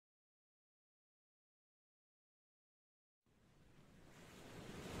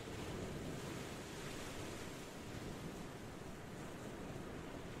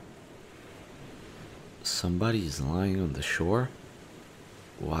Somebody is lying on the shore?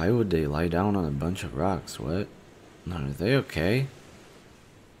 Why would they lie down on a bunch of rocks? What? Are they okay?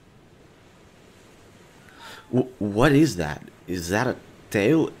 What is that? Is that a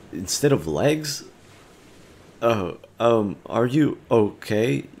tail instead of legs? Are you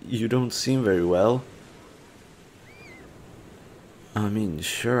okay? You don't seem very well. I mean,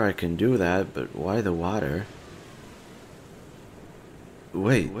 sure I can do that, but why the water?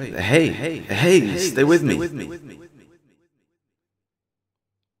 Wait, hey, stay with me.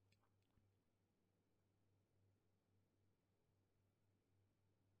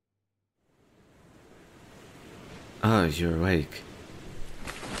 Oh, you're awake.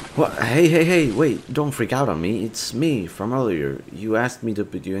 What? Hey, wait, don't freak out on me. It's me from earlier. You asked me to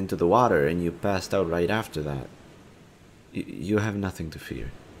put you into the water and you passed out right after that. You have nothing to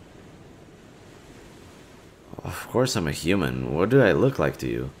fear. Of course I'm a human. What do I look like to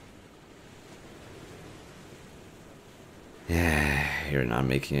you? Yeah, you're not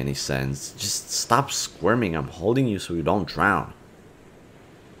making any sense. Just stop squirming. I'm holding you so you don't drown.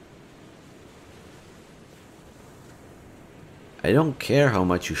 I don't care how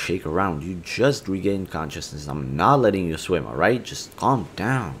much you shake around. You just regained consciousness. I'm not letting you swim, alright? Just calm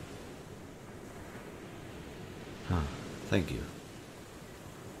down. Huh, thank you.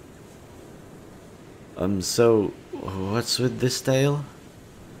 So, what's with this tale?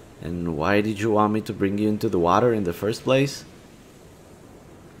 And why did you want me to bring you into the water in the first place?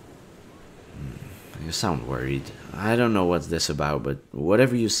 You sound worried. I don't know what's this about, but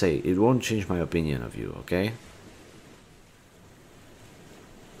whatever you say, it won't change my opinion of you, okay?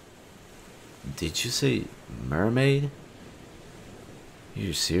 Did you say mermaid?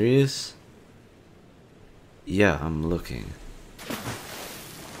 You serious? Yeah, I'm looking.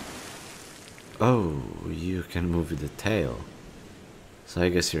 Oh, you can move the tail. So I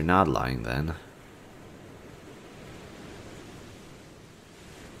guess you're not lying then.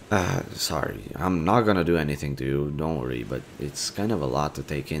 Sorry, I'm not gonna do anything to you, don't worry, but it's kind of a lot to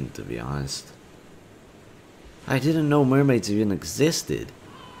take in, to be honest. I didn't know mermaids even existed.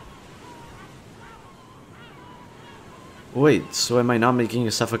 Wait, so am I not making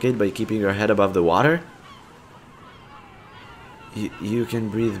you suffocate by keeping your head above the water? You can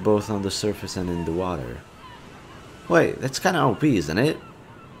breathe both on the surface and in the water. Wait, that's kinda OP, isn't it?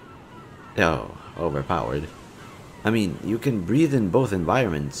 Oh, overpowered. I mean, you can breathe in both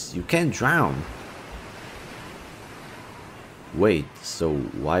environments. You can't drown. Wait, so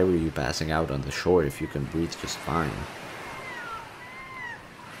why were you passing out on the shore if you can breathe just fine?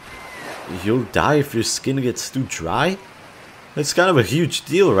 You'll die if your skin gets too dry? That's kind of a huge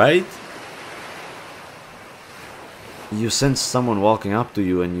deal, right? You sense someone walking up to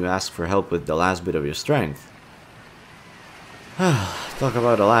you and you ask for help with the last bit of your strength. Talk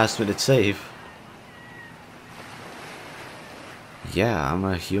about a last minute save. Yeah, I'm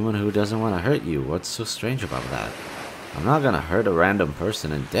a human who doesn't want to hurt you. What's so strange about that? I'm not gonna hurt a random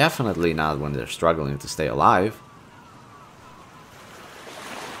person, and definitely not when they're struggling to stay alive.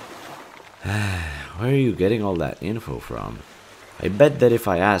 Where are you getting all that info from? I bet that if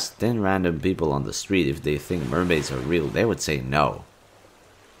I asked 10 random people on the street if they think mermaids are real, they would say no.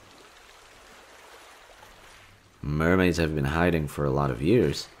 Mermaids have been hiding for a lot of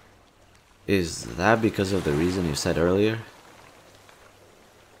years. Is that because of the reason you said earlier?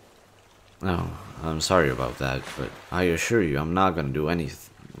 No, I'm sorry about that, but I assure you I'm not gonna do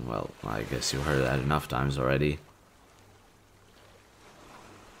anything. Well, I guess you heard that enough times already.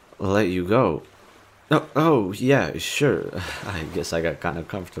 Let you go. Oh, yeah, sure. I guess I got kind of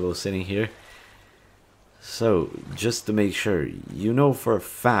comfortable sitting here. So, just to make sure, you know for a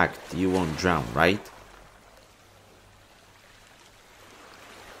fact you won't drown, right?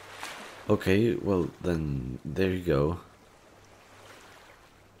 Okay, well then, there you go.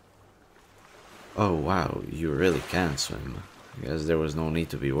 Oh wow, you really can swim. I guess there was no need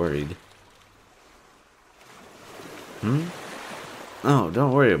to be worried. Oh,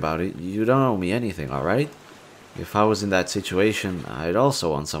 don't worry about it. You don't owe me anything, alright? If I was in that situation, I'd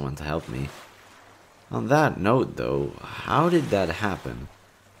also want someone to help me. On that note, though, how did that happen?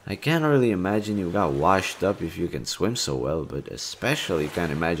 I can't really imagine you got washed up if you can swim so well, but especially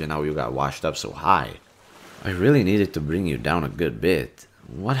can't imagine how you got washed up so high. I really needed to bring you down a good bit.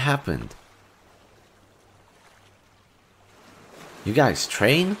 What happened? You guys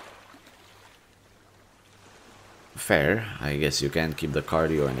train? Fair. I guess you can't keep the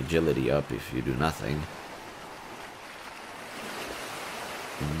cardio and agility up if you do nothing.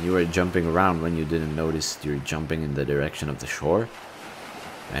 You were jumping around when you didn't notice you're jumping in the direction of the shore?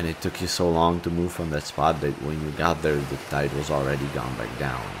 And it took you so long to move from that spot that when you got there, the tide was already gone back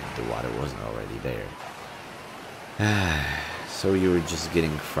down. The water wasn't already there. So you were just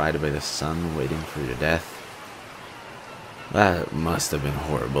getting fried by the sun, waiting for your death? That must have been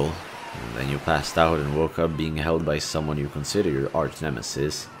horrible. And then you passed out and woke up being held by someone you consider your arch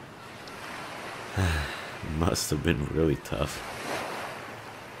nemesis. Must have been really tough.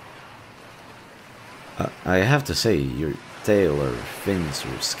 I have to say, your tail or fins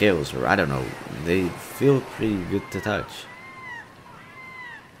or scales or I don't know, they feel pretty good to touch.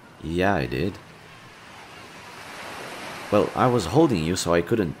 Yeah, I did. Well, I was holding you so I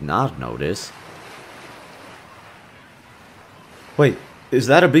couldn't not notice. Wait, is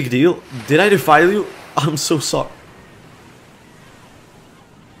that a big deal? Did I defile you? I'm so sorry.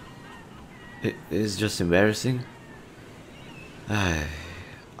 It is just embarrassing.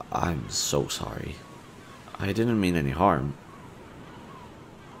 I'm so sorry. I didn't mean any harm.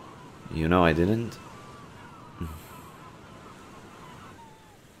 You know I didn't?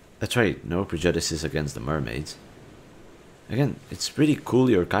 That's right, no prejudices against the mermaids. Again, it's pretty cool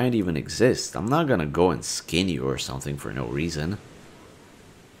your kind even exists. I'm not gonna go and skin you or something for no reason.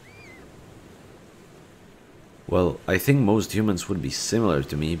 Well, I think most humans would be similar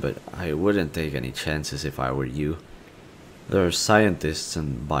to me, but I wouldn't take any chances if I were you. There are scientists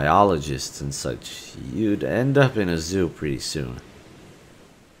and biologists and such. You'd end up in a zoo pretty soon.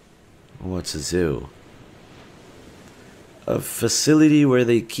 What's a zoo? A facility where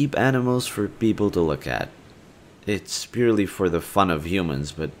they keep animals for people to look at. It's purely for the fun of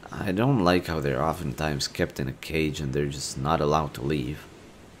humans, but I don't like how they're oftentimes kept in a cage and they're just not allowed to leave.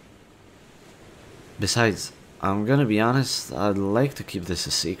 Besides, I'm gonna be honest, I'd like to keep this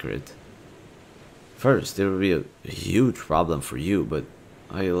a secret. First, it would be a huge problem for you, but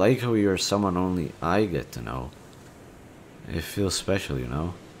I like how you're someone only I get to know. It feels special, you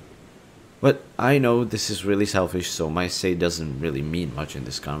know? But I know this is really selfish, so my say doesn't really mean much in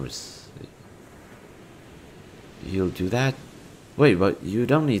this conversation. You'll do that? Wait, but you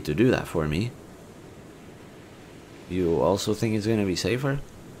don't need to do that for me. You also think it's gonna be safer?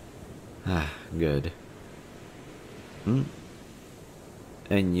 Ah, good.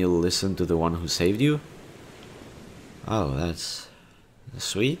 And you'll listen to the one who saved you? Oh, that's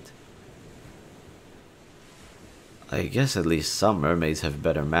sweet. I guess at least some mermaids have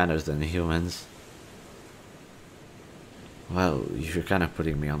better manners than humans. Well, you're kind of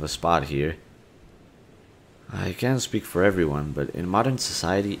putting me on the spot here. I can't speak for everyone, but in modern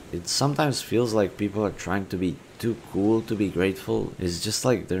society, it sometimes feels like people are trying to be too cool to be grateful. It's just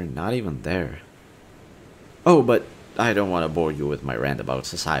like they're not even there. Oh, but I don't want to bore you with my rant about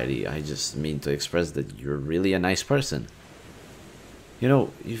society. I just mean to express that you're really a nice person. You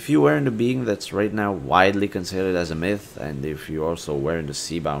know, if you weren't a being that's right now widely considered as a myth, and if you also weren't a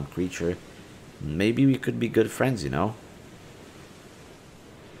sea-bound creature, maybe we could be good friends, you know?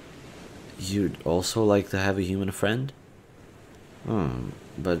 You'd also like to have a human friend?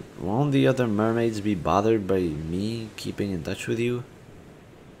 But won't the other mermaids be bothered by me keeping in touch with you?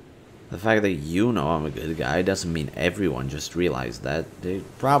 The fact that you know I'm a good guy doesn't mean everyone just realized that. They'd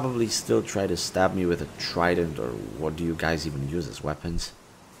probably still try to stab me with a trident, or what do you guys even use as weapons?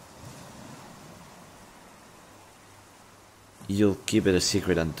 You'll keep it a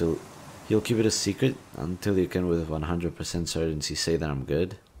secret until you can with 100% certainty say that I'm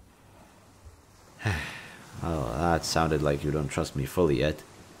good? Oh, that sounded like you don't trust me fully yet.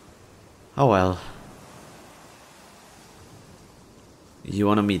 Oh well. You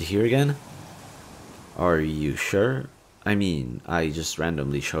wanna meet here again? Are you sure? I mean, I just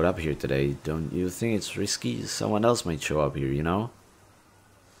randomly showed up here today. Don't you think it's risky? Someone else might show up here, you know?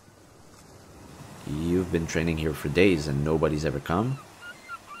 You've been training here for days and nobody's ever come?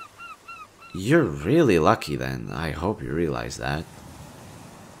 You're really lucky then. I hope you realize that.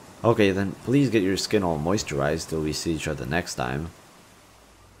 Okay then, please get your skin all moisturized till we see each other next time.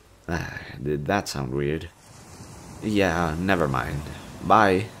 Did that sound weird? Yeah, never mind.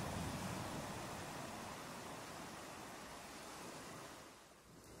 Bye.